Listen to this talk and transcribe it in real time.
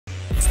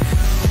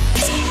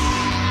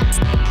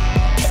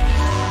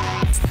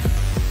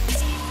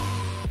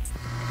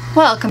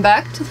Welcome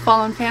back to the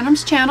Fallen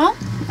Phantoms channel.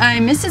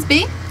 I'm Mrs.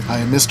 B. I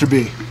am Mr.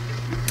 B.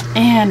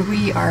 And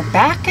we are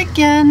back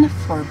again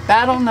for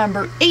battle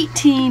number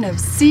 18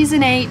 of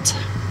season 8.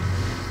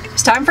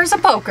 It's time for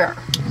some poker.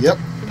 Yep.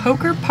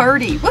 Poker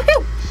party.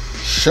 Woohoo!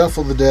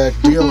 Shuffle the deck,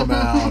 deal them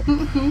out.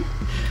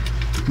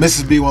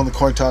 Mrs. B won the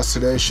coin toss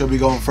today. She'll be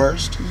going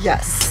first.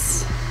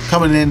 Yes.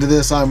 Coming into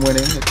this, I'm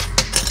winning at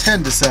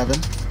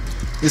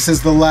 10-7. This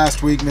is the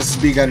last week.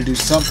 Mrs. B got to do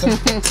something.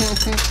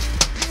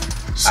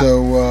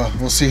 So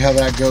we'll see how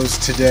that goes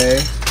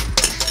today.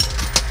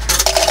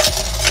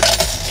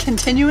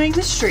 Continuing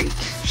the streak.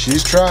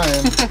 She's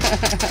trying.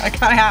 I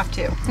kind of have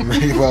to.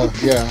 Well,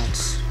 yeah,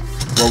 it's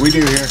what we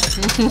do here.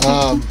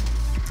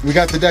 We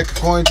got the deck of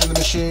coins in the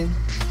machine.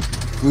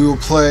 We will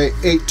play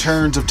 8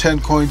 turns of 10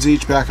 coins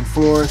each, back and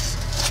forth.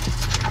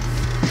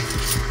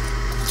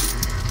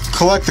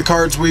 Collect the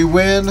cards we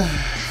win,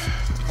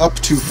 up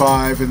to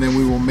 5, and then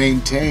we will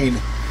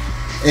maintain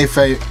a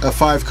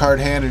 5-card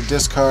hand and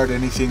discard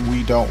anything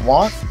we don't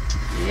want.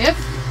 Yep.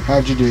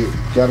 How'd you do?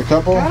 Got a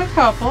couple? Got a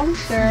couple.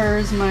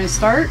 There's my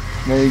start.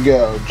 There you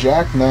go.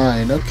 Jack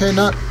 9. Okay,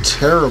 not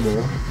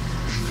terrible.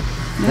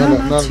 No,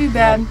 not too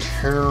bad. Not a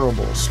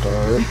terrible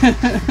start.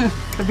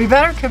 Could be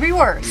better, could be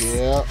worse.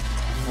 Yeah.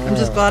 I'm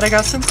just glad I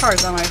got some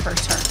cards on my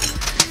first turn.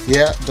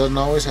 Yeah, doesn't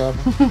always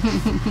happen.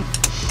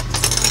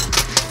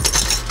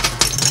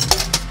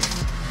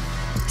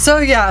 So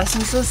yeah,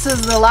 since this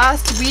is the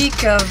last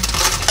week of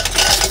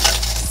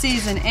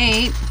season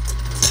 8,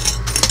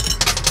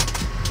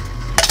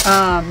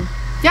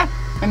 yeah,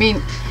 I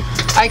mean,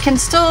 I can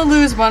still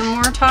lose one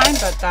more time,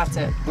 but that's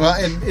it. Well,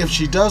 and if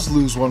she does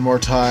lose one more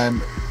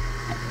time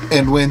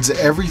and wins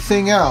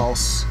everything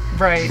else,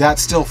 right, that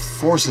still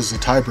forces a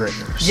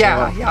tiebreaker. So.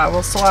 Yeah,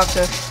 we'll still have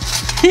to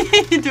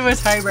do a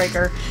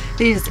tiebreaker.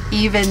 These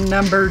even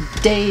numbered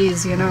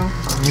days, you know.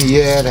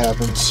 Yeah, it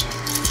happens.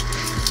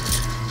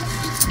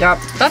 Yep,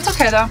 that's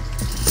okay though.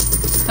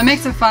 That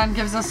makes it fun,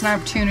 gives us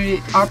an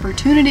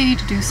opportunity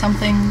to do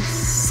something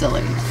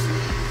silly.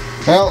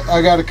 Well,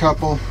 I got a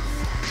couple.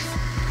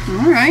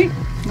 Alright.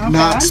 Not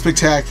bad.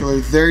 spectacular.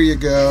 There you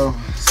go.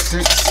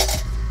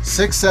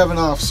 6-7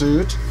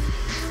 offsuit.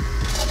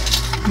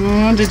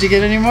 Did you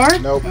get any more?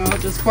 Nope. Oh,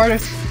 just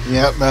quarters.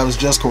 Yep, that was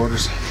just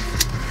quarters.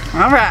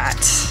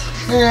 Alright.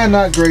 Yeah,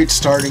 not great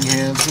starting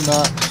hands, but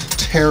not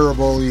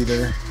terrible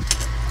either.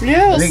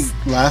 Yes. I think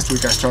last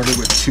week I started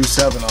with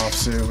 2-7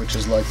 offsuit, which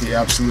is like the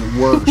absolute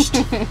worst.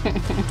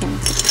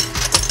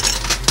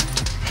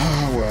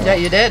 Oh, well. Yeah,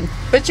 you did.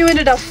 But you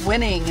ended up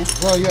winning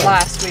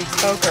last week's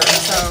poker,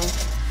 so...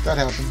 That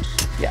happened.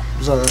 Yeah. It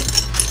was alright.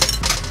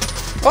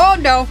 Oh,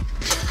 no.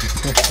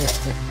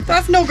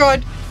 That's no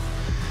good.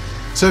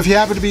 So if you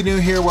happen to be new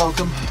here,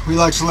 welcome. We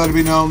like to let it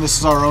be known this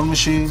is our own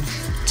machine.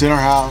 It's in our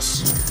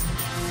house.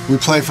 We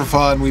play for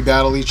fun. We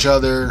battle each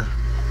other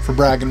for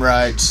bragging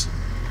rights.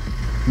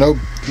 No,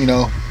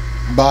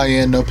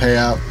 buy-in, no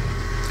payout.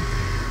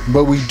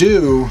 But we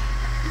do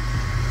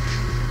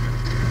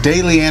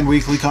daily and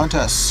weekly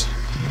contests.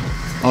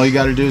 All you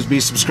got to do is be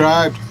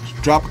subscribed,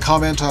 drop a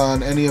comment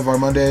on any of our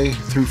Monday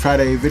through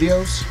Friday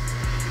videos,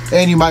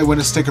 and you might win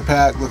a sticker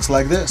pack. Looks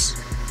like this.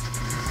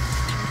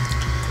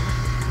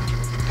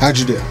 How'd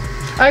you do?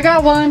 I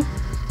got one.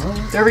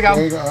 Right, there we go.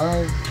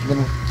 I'm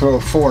gonna throw a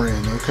 4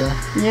 in, okay?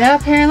 Yeah,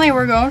 apparently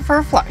we're going for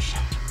a flush.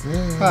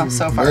 Yeah, well,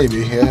 so far.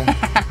 Maybe, yeah.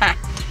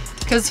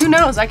 Because who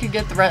knows, I could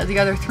get the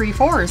other 3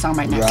 4s on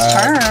my next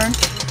turn.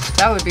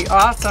 That would be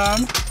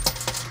awesome.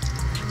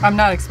 I'm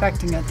not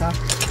expecting it though.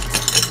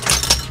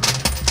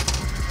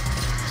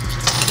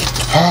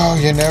 Oh,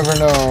 you never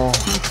know.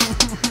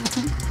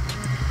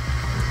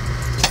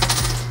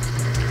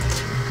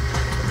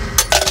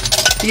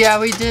 Yeah,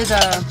 we did,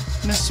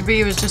 Mr.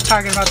 B was just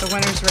talking about the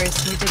winner's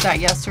race. We did that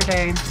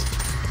yesterday.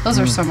 Those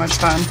are so much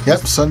fun.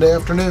 Yep, Sunday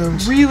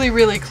afternoons. Really,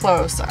 really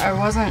close. I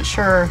wasn't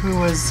sure who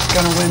was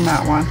going to win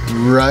that one.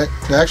 Right.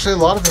 Actually, a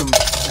lot of them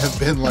have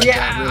been like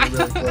that, really,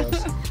 really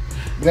close.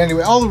 But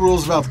anyway, all the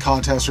rules about the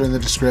contest are in the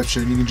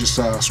description. You can just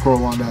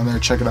scroll on down there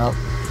and check it out.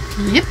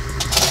 Yep.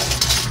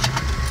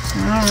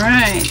 All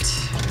right.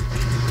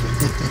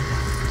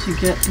 You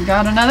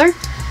got another?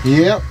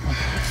 Yep.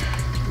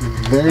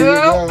 There you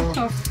go.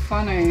 How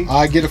funny.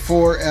 I get a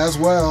 4 as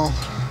well.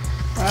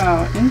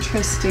 Wow,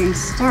 interesting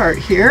start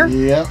here.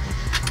 Yep.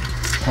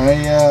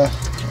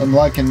 I'm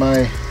liking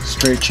my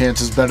straight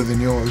chances better than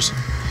yours.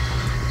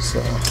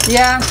 So.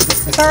 Yeah,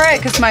 it's all right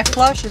because my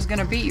flush is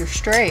gonna beat your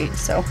straight.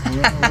 So.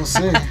 Yeah, we'll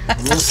see.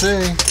 We'll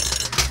see.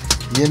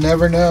 You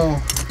never know.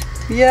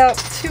 Yep.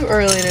 Too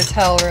early to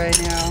tell right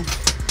now.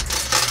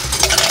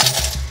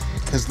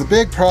 Because the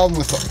big problem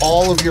with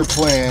all of your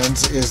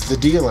plans is the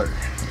dealer,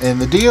 and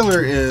the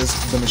dealer is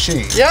the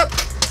machine. Yep.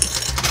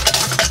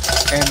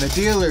 And the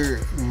dealer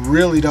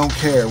really don't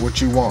care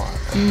what you want.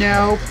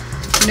 Nope.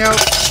 Nope.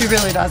 She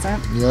really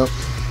doesn't. Yep.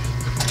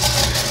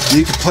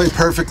 You can play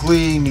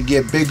perfectly and you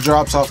get big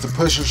drops off the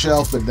pusher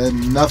shelf, but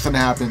then nothing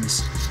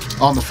happens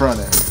on the front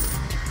end.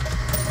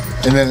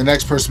 And then the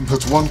next person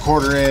puts 1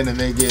 quarter in and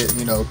they get,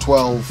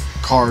 12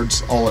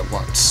 cards all at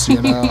once, You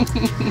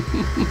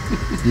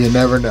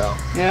never know.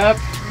 Yep.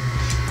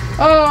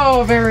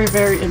 Oh, very,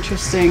 very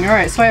interesting. All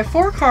right, so I have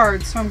 4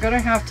 cards, so I'm going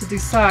to have to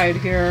decide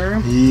here.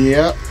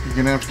 Yep, you're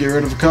going to have to get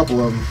rid of a couple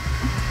of them.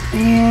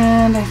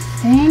 And I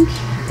think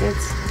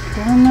it's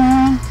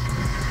gonna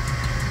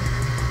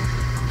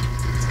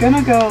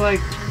go like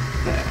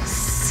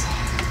this.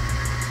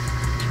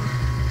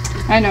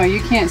 I know, you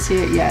can't see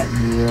it yet.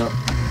 Yep.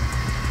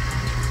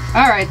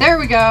 All right, there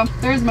we go.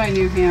 There's my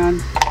new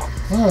hand.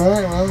 All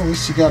right, well, at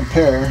least you got a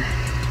pair.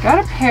 Got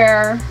a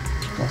pair.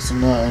 Got some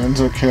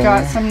 9s, okay.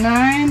 Got some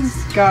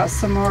 9s, got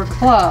some more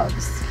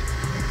clubs.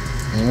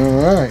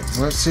 All right,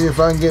 let's see if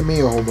I can get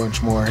me a whole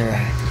bunch more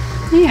here.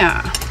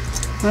 Yeah.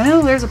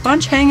 Well, there's a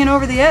bunch hanging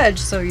over the edge,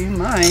 so you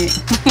might.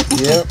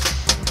 Yep.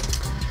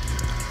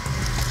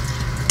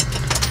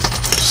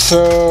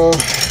 So,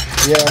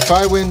 yeah, if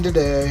I win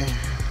today,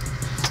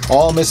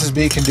 all Mrs.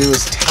 B can do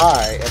is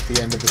tie at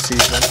the end of the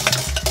season.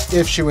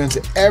 If she wins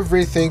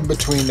everything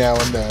between now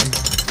and then.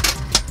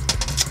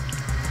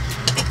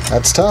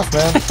 That's tough,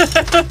 man.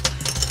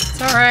 It's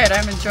all right.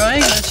 I'm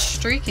enjoying this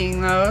streaking,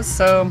 though,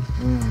 so...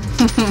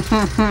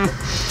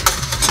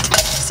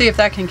 See if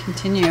that can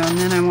continue, and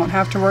then I won't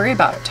have to worry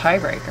about a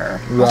tiebreaker.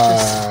 Right.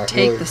 I'll just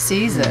take the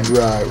season.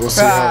 Right. We'll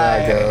see how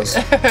that goes.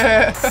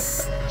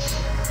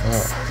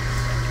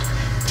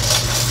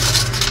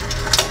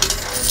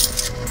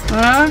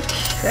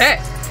 Okay.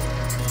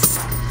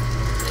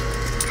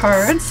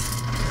 Cards.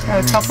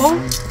 Got a couple?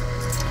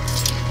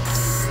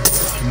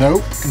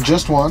 Nope.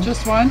 Just one.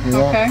 Just one? Yeah.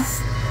 Okay.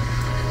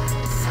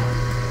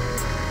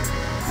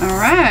 All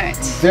right.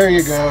 There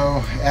you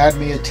go. Add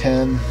me a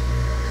 10.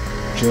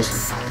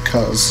 Just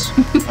cuz,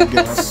 I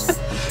guess.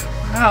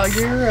 Wow,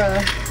 you're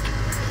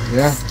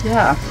Yeah.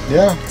 yeah.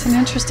 Yeah. It's an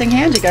interesting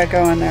hand you got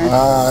going there.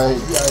 I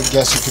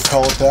guess you could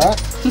call it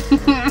that.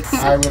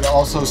 I would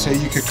also say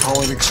you could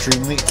call it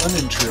extremely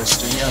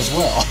uninteresting as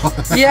well.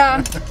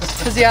 Yeah,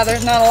 because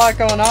there's not a lot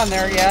going on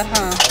there yet,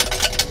 huh?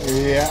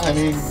 Yeah, I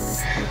mean,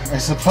 I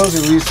suppose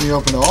it leaves me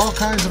open to all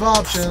kinds of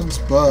options,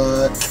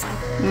 but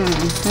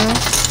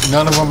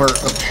none of them are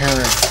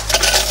apparent.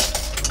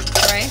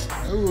 Right?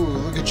 Ooh,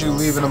 look at you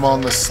leaving them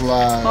on the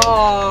slide.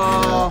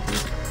 Oh.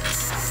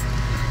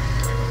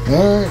 Yeah.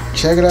 All right,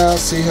 check it out,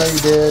 see how you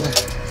did.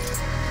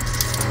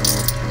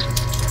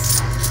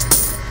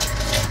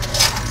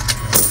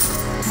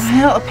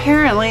 Well,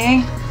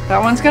 apparently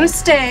that one's gonna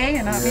stay,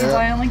 and that means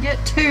I only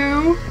get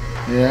 2.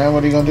 Yeah,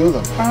 what are you gonna do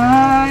with them?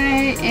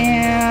 I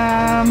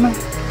am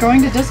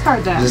going to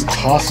discard them. Just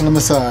tossing them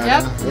aside.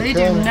 Yep, huh? they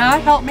Okay. do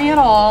not help me at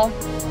all.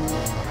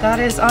 That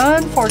is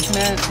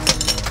unfortunate.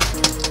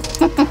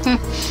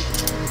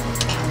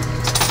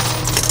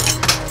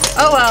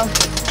 Oh well,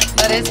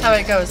 that is how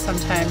it goes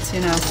sometimes,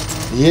 you know.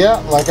 Yeah,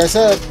 like I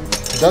said,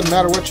 it doesn't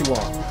matter what you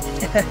want.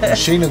 The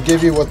machine will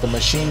give you what the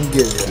machine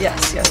gives you.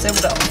 Yes, yes, it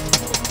will.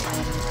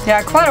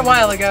 Yeah, quite a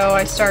while ago,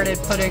 I started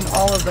putting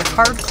all of the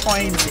card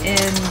coins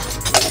in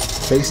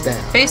Face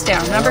down. face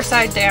down, number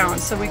side down,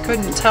 so we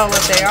couldn't tell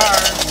what they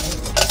are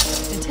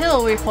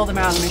until we pull them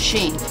out of the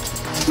machine.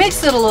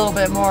 Makes it a little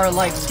bit more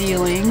like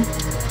dealing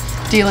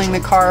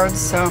the cards,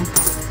 so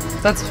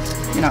that's,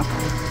 you know,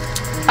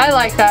 I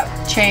like that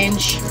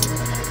change.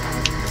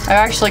 I've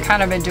actually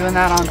kind of been doing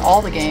that on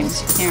all the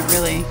games. You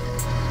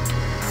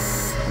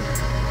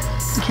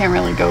can't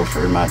really go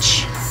for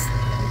much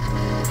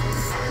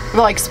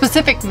like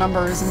specific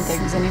numbers and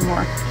things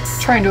anymore.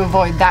 Trying to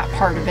avoid that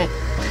part of it.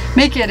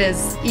 Make it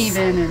as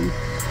even and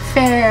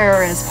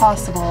fair as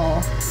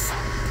possible.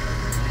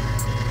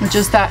 With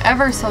just that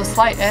ever so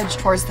slight edge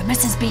towards the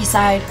Mrs. B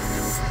side.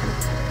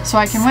 So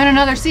I can win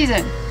another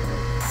season.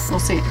 We'll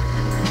see.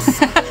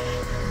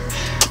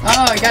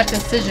 Oh, I got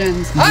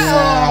decisions.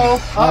 Uh-oh.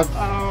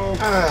 Uh-oh.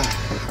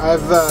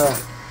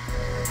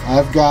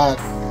 I've got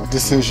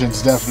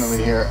decisions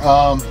definitely here.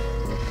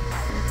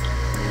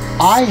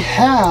 I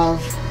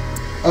have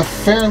a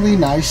fairly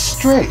nice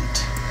straight.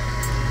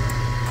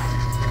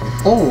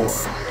 Or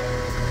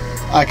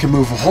I can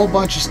move a whole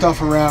bunch of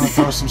stuff around and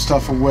throw some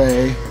stuff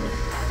away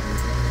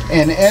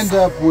and end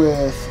up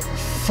with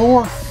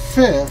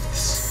 4/5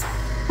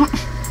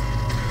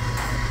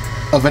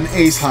 of an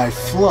ace-high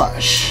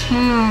flush.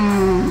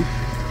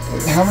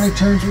 How many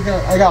turns we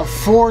got? I got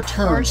 4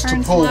 turns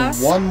to pull left.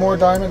 one more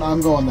diamond.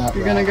 I'm going that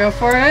You're route. gonna go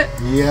for it?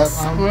 Yep.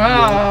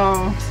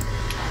 Wow.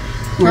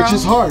 Which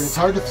is hard. It's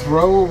hard to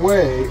throw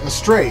away a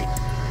straight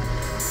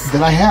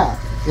that I have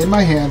in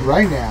my hand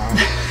right now.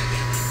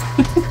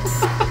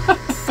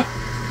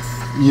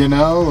 You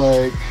know,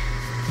 like...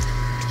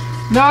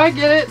 No, I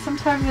get it.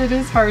 Sometimes it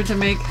is hard to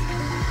make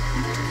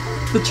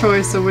the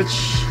choice of which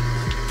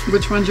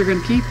ones you're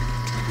gonna keep.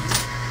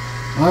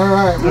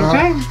 Alright, well...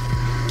 Okay.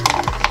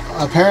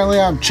 Apparently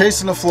I'm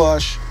chasing a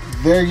flush.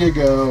 There you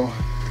go.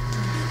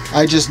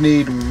 I just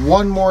need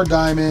one more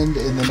diamond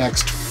in the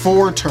next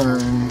 4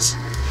 turns.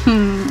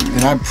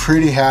 And I'm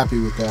pretty happy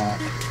with that.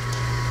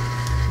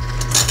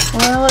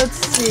 Well, let's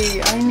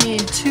see. I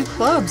need 2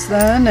 clubs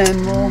then,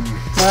 and well,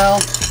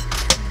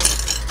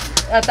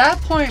 at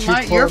that point, 2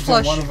 your clubs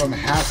flush and one of them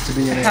has to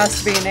be an ace. has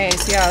to be an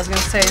ace. Yeah, I was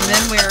gonna say, and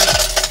then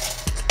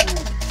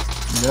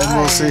Then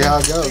we'll see how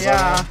it goes.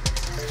 Yeah.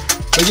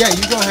 But yeah,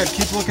 you go ahead.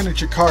 Keep looking at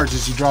your cards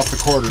as you drop the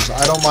quarters.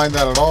 I don't mind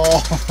that at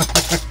all.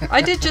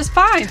 I did just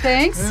fine,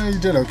 thanks. Yeah, you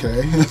did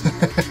okay.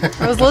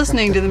 I was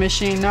listening to the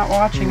machine, not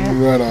watching it.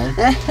 Right on.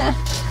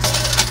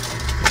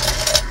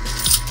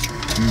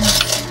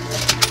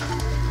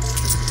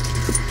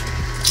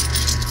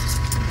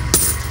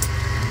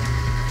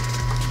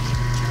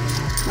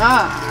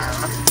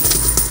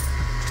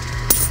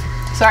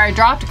 Sorry, I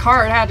dropped a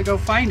card. I had to go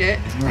find it.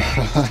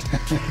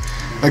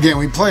 Again,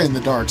 we play in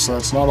the dark, so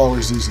it's not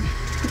always easy.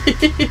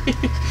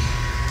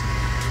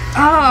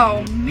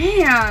 Oh,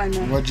 man.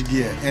 What'd you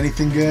get?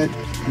 Anything good?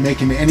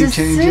 Making any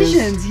Decisions.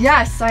 changes?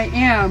 Yes, I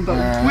am.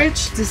 But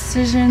which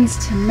decisions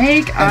to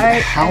make?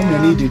 And how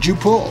many did you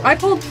pull? I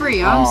pulled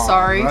 3. I'm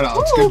sorry. Right on.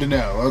 It's good to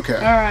know. Okay.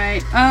 All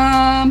right.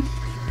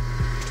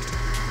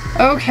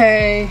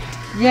 Okay.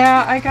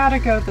 Yeah, I gotta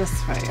go this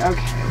way.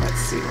 Okay, let's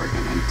see what we're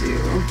gonna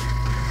do.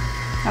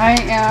 I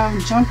am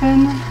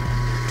jumping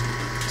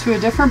to a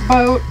different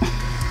boat.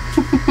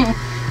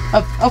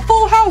 a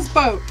full house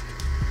boat.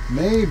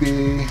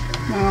 Maybe.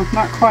 No,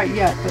 not quite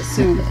yet, but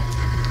soon.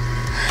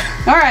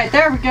 All right,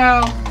 there we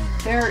go.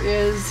 There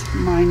is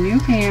my new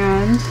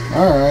hand.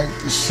 All right,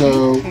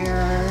 so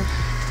Here.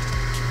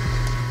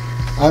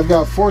 I've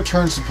got 4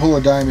 turns to pull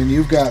a diamond.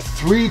 You've got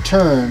 3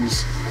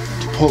 turns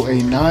to pull a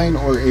 9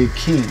 or a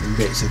king,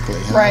 basically.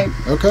 Huh? Right.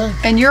 Okay.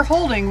 And you're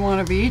holding one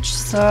of each,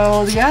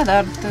 so yeah,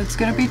 that's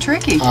gonna be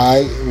tricky.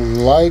 I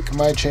like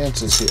my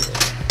chances here.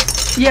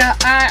 Yeah,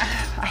 I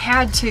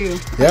had to.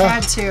 Yeah. I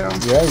had to.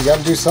 Yeah, you got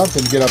to do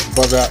something to get up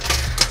above that.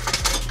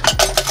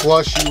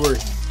 Plus, you were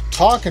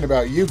talking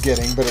about you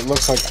getting, but it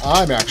looks like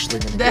I'm actually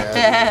going to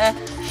get.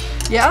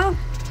 Yeah.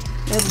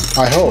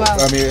 I hope. Well,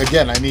 I mean,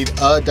 again, I need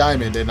a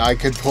diamond, and I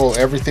could pull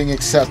everything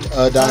except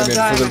a diamond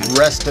for the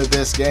rest of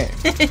this game.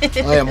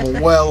 I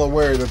am well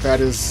aware that that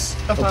is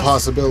a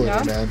possibility,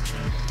 yeah. man.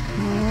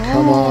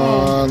 Come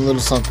on,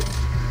 little something.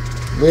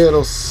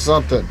 Little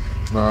something.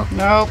 No.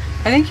 Nope.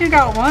 I think you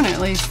got 1 at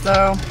least,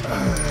 though.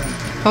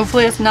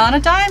 Hopefully it's not a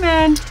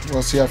diamond.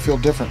 Well, see, I feel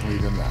differently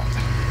than that.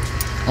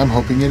 I'm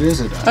hoping it is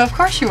a diamond. Of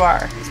course you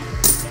are.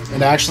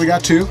 And I actually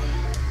got 2.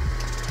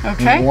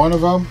 Okay. And one of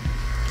them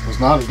was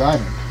not a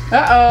diamond.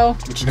 Uh-oh.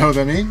 But you know what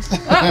that means?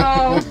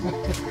 Uh-oh.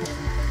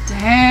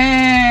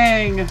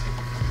 Dang.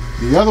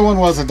 The other one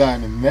was a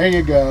diamond. There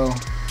you go.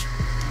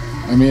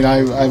 I mean,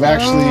 I've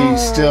actually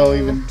still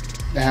even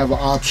have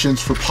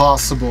options for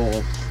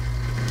possible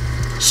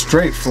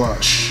straight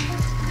flush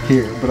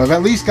here, but I've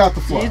at least got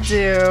the flush. You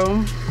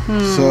do.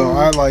 So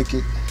I like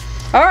it.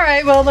 All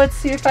right, well, let's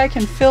see if I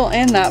can fill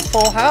in that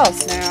full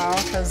house now,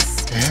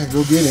 because... Yeah,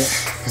 go get it.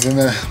 Because then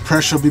the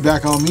pressure will be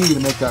back on me to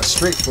make that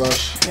straight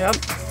flush. Yep.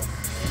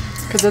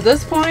 Because at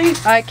this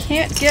point, I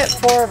can't get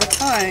 4 of a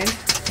kind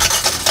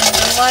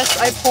unless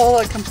I pull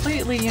a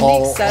completely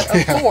unique set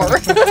of 4.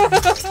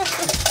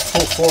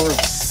 Pull 4 of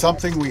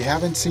something we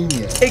haven't seen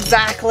yet.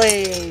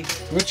 Exactly.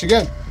 Which,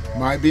 again,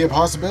 might be a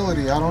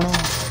possibility. I don't know.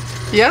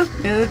 Yeah,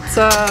 it's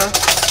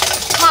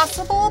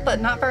possible, but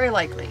not very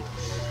likely.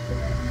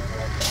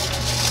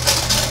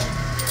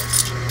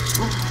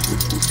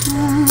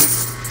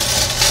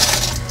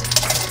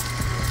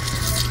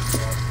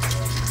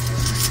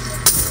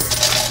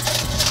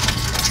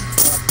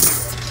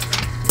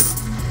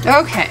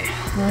 Okay,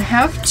 I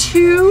have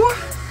 2.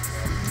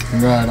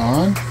 Right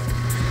on.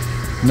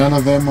 None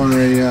of them are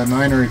a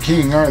 9 or a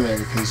king, are they?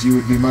 Because you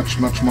would be much,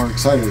 much more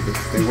excited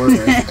if they were.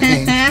 I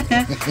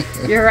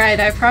think. You're right,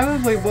 I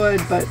probably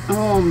would, but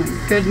oh my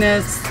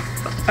goodness.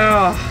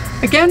 Oh,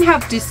 again,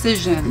 have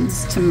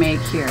decisions to make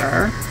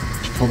here.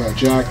 Did you pull that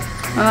jack?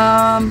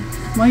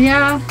 Well,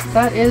 yeah,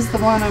 that is the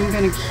one I'm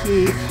gonna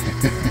keep.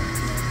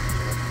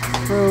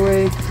 Throw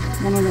away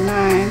one of the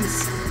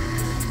 9s.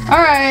 All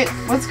right,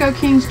 let's go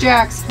kings,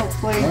 jacks,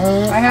 hopefully.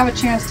 I have a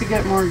chance to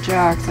get more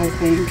jacks, I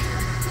think.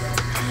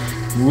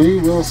 We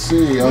will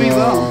see. We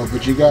will.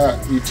 But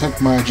you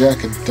took my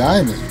jack of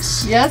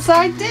diamonds. Yes,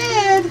 I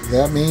did.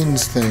 That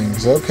means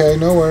things. Okay,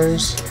 no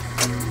worries.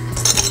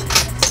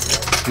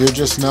 You're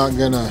just not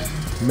gonna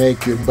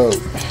make your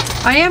boat.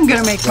 I am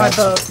gonna make my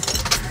boat.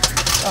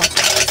 Oh.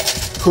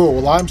 Cool.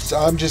 Well, I'm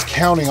just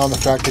counting on the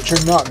fact that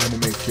you're not gonna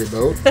make your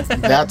boat.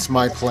 That's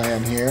my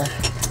plan here.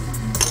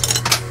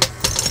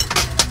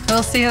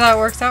 We'll see how that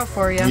works out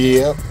for you.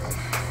 Yep.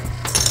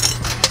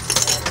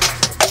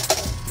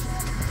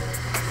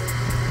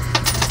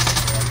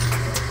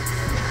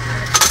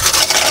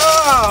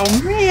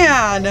 Oh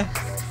man.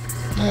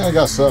 Yeah, I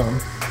got some.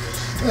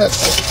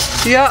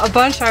 Yeah, a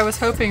bunch I was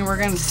hoping were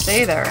going to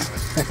stay there.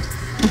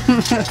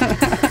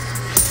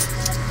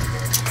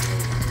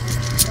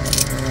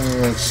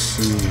 Let's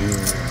see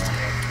here.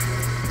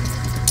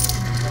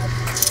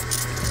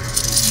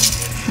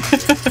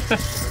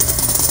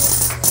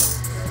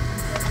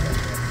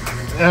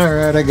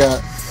 Alright, I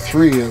got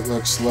 3 it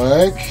looks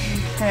like.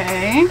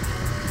 Okay.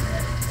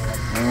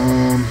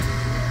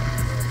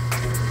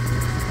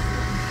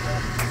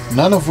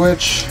 None of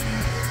which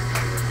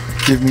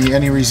give me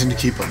any reason to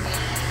keep them.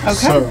 Okay.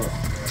 So,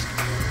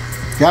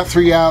 got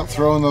 3 out,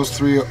 throwing those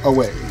 3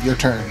 away. Your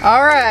turn.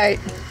 All right.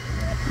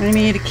 I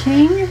need a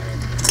king.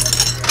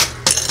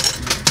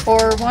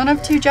 Or one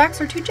of 2 jacks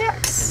or 2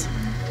 jacks.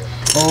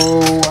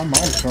 Oh, I might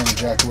have thrown a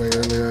jack away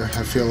earlier.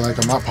 I feel like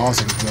I'm not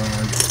positive though.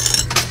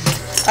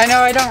 I know,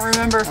 I don't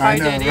remember if I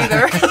know, did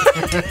right?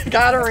 either.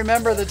 Gotta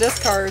remember the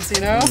discards,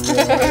 you know?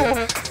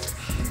 Right.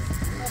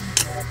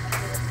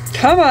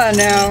 Come on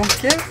now,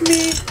 give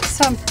me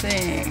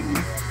something.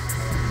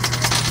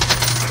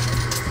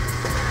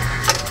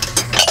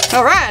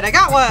 All right, I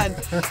got one.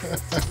 I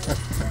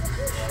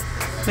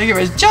think it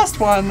was just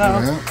one though.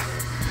 Yeah.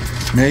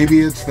 Maybe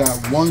it's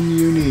that one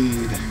you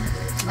need.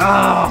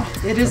 Oh,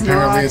 it is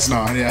Apparently not. it's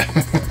not, yeah.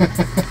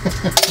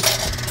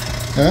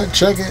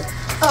 Check it.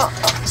 Oh.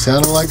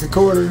 Sounded like a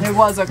quarter. It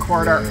was a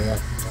quarter. Yeah.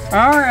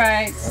 All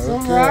right, still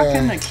Okay.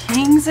 rocking the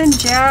kings and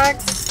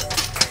jacks.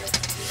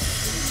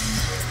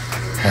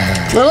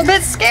 A little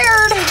bit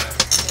scared.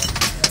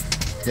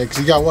 Yeah, because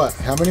you got what?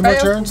 How many more I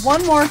have turns?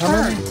 one more How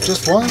turn. many?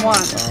 Just one?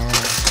 One.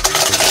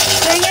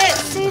 Dang it!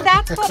 See,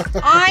 that's what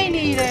I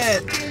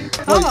needed.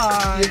 Come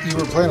on. You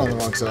were playing on the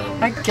wrong side.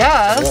 I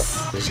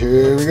guess. Yep.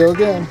 Here we go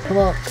again. Come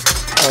on.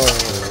 Oh,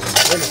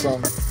 look at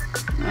something.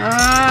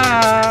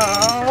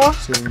 Oh.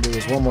 See if we can do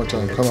this one more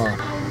time. Come on.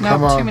 No,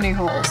 Come on. too many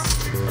holes.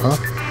 Huh?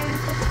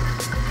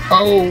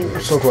 Oh,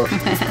 so close.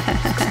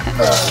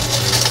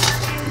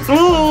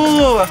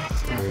 Ooh.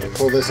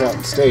 Pull this out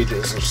in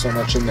stages. There's so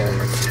much in there.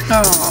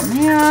 Oh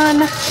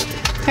man.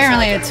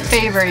 Apparently it's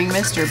favoring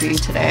Mr. B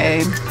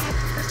today.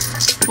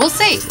 We'll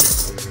see.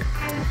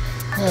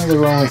 Yeah, there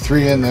were only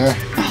 3 in there.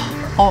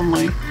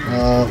 Only.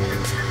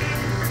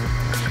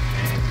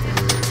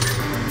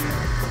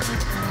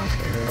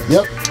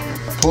 Yep.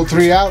 Pulled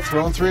 3 out,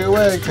 throwing 3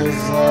 away because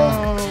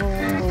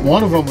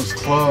one of them was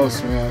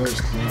close, man. It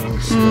was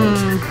close.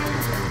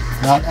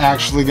 Not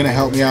actually going to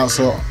help me out,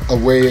 so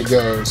away it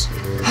goes.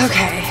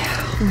 Okay.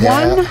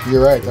 Yeah, One.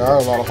 you're right. There are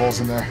a lot of holes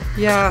in there.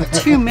 Yeah,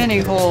 too many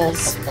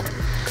holes.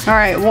 All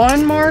right,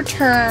 one more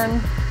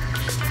turn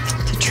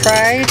to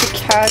try to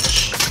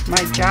catch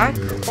my jack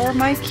or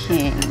my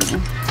king.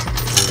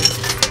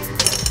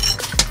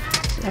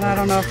 And I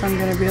don't know if I'm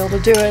going to be able to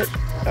do it.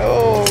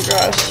 Oh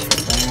gosh.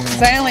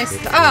 'Cause I only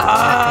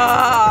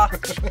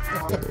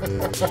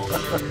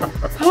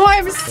Oh,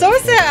 I'm so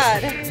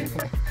sad.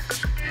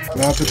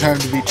 Not the time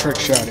to be trick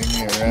shotting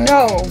here, right?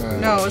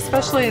 No,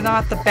 especially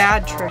not the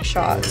bad trick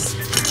shots.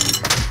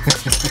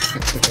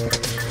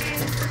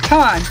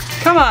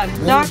 Come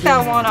on, knock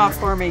that one off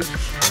for me.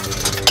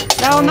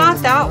 No,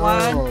 not that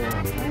one.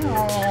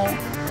 Oh.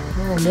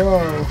 Oh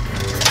no.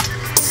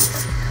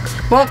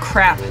 Well,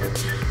 crap.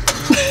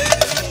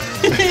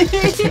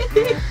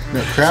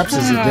 No, craps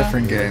is a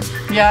different game.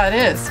 Yeah, it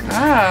is.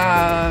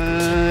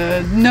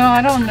 No,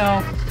 I don't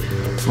know.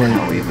 Wait,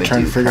 how we would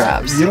trying do to figure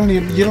craps. out.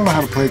 You don't know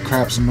how to play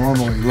craps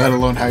normally, let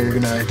alone how you're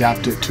gonna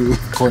adapt it to a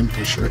coin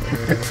pusher.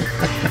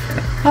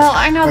 Well,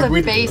 I know Like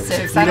the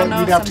basics. I don't know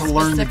You'd have to some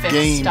learn the specific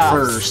game stuff.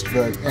 first,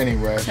 but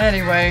anyway.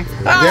 Anyway.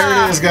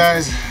 There it is,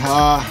 guys.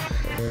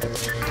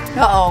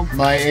 Uh-oh.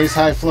 My ace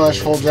high flush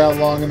holds out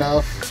long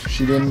enough.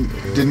 She didn't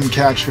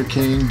catch her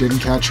king, didn't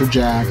catch her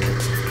jack.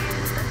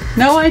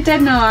 No, I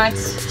did not.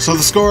 So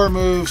the score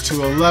moves to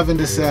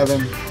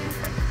 11-7.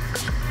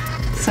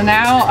 So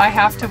now I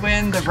have to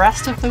win the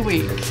rest of the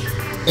week.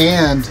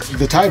 And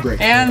the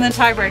tiebreaker. And the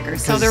tiebreaker.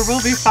 So there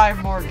will be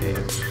 5 more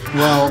games.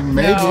 Well,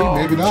 maybe, No.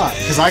 maybe not.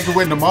 Because I could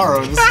win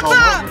tomorrow. This is all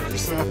over.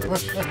 So.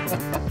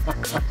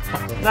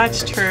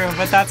 That's true,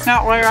 but that's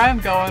not where I'm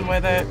going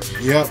with it.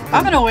 Yep.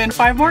 I'm going to win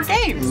 5 more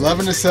games.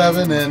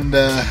 11-7, and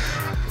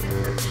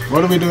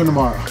what are we doing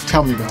tomorrow?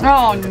 Tell me about it.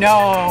 Oh,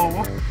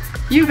 no.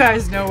 You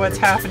guys know what's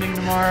happening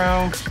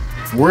tomorrow.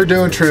 We're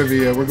doing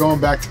trivia. We're going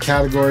back to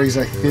categories,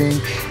 I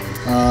think.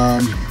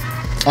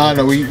 I don't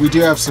know. We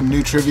do have some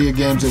new trivia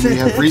games that we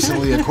have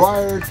recently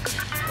acquired,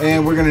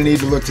 and we're going to need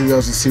to look through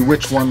those and see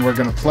which one we're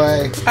going to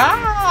play.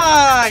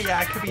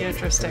 Yeah, it could be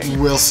interesting.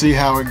 We'll see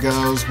how it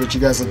goes, but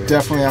you guys will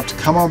definitely have to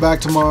come on back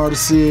tomorrow to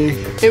see.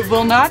 It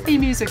will not be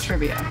music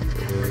trivia.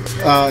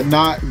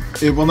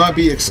 It will not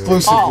be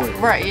exclusively. Oh,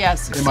 right,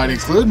 yes. It might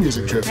include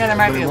music trivia, Yeah, there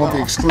might but be it a won't be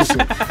little.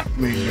 exclusively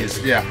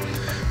music. Yeah.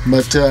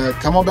 But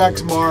come on back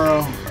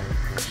tomorrow.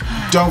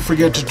 Don't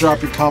forget to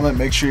drop your comment.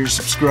 Make sure you're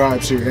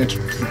subscribed so you're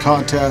entered for the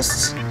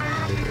contests.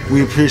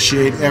 We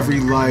appreciate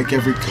every like,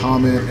 every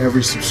comment,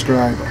 every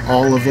subscribe,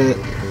 all of it.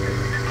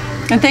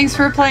 And thanks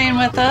for playing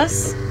with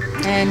us.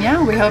 And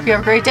yeah, we hope you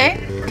have a great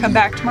day. Come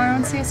back tomorrow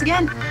and see us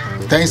again.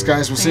 Thanks,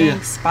 guys. We'll see you.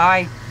 Thanks.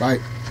 Bye. Bye.